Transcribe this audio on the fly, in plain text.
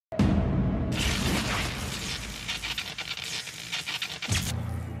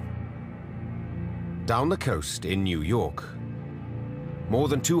Down the coast in New York, more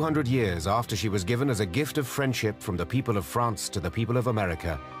than 200 years after she was given as a gift of friendship from the people of France to the people of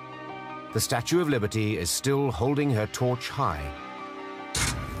America, the Statue of Liberty is still holding her torch high,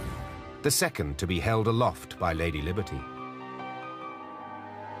 the second to be held aloft by Lady Liberty.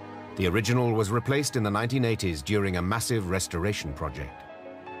 The original was replaced in the 1980s during a massive restoration project.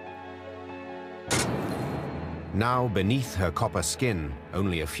 Now, beneath her copper skin,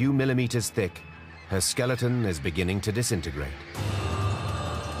 only a few millimeters thick, her skeleton is beginning to disintegrate.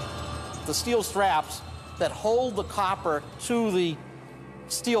 The steel straps that hold the copper to the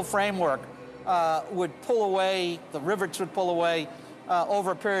steel framework would pull away, the rivets would pull away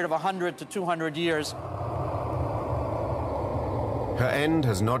over a period of 100 to 200 years. Her end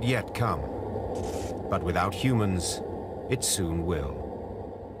has not yet come, but without humans, it soon will.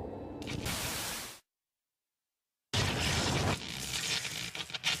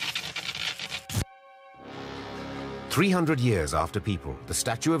 "300 years after people, the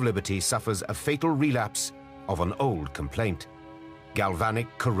Statue of Liberty suffers a fatal relapse of an old complaint: galvanic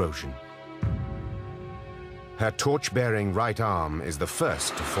corrosion. Her torch-bearing right arm is the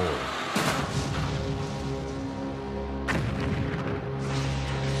first to fall.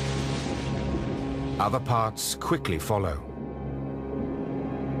 Other parts quickly follow.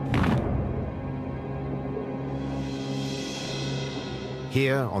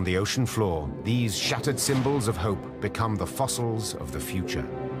 Here on the ocean floor, these shattered symbols of hope become the fossils of the future.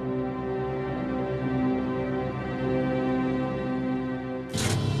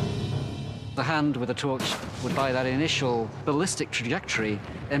 The hand with a torch would, by that initial ballistic trajectory,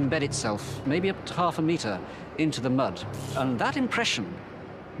 embed itself maybe up to half a meter into the mud. And that impression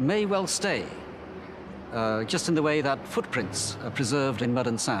may well stay, just in the way that footprints are preserved in mud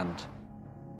and sand.